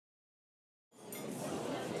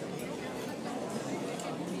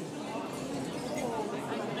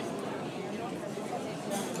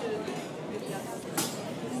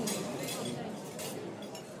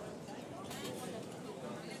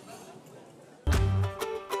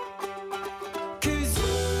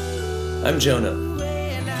I'm Jonah.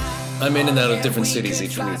 I'm in and out of different cities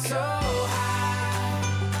each week.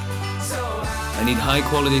 I need high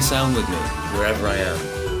quality sound with me, wherever I am.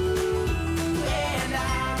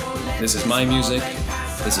 This is my music,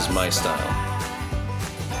 this is my style.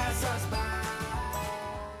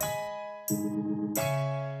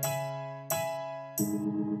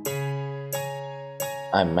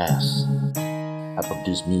 I'm Mass. I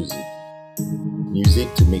produce music.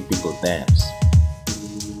 Music to make people dance.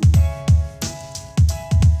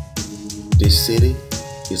 This city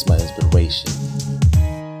is my inspiration.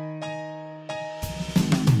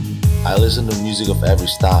 I listen to music of every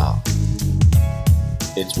style.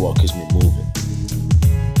 It's what keeps me moving.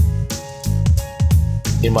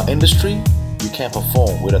 In my industry, you can't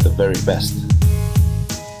perform without the very best.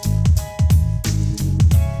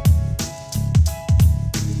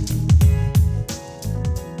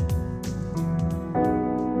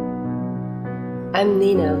 I'm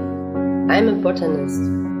Nina. I'm a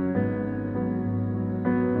botanist.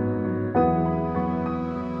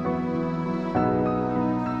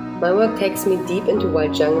 My work takes me deep into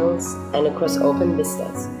wild jungles and across open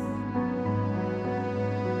vistas.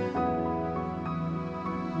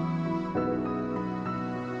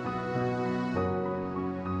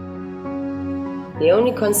 The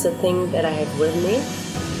only constant thing that I have with me?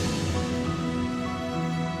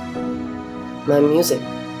 My music.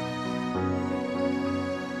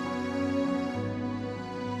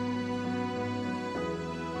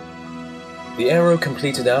 The Aero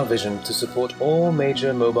completed our vision to support all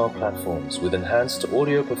major mobile platforms with enhanced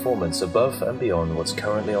audio performance above and beyond what's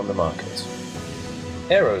currently on the market.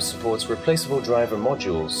 Aero supports replaceable driver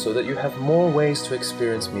modules so that you have more ways to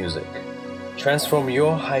experience music. Transform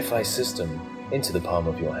your HiFi system into the palm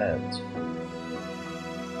of your hand.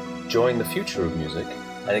 Join the future of music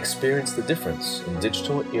and experience the difference in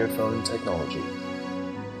digital earphone technology.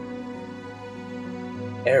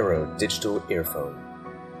 Aero Digital Earphone.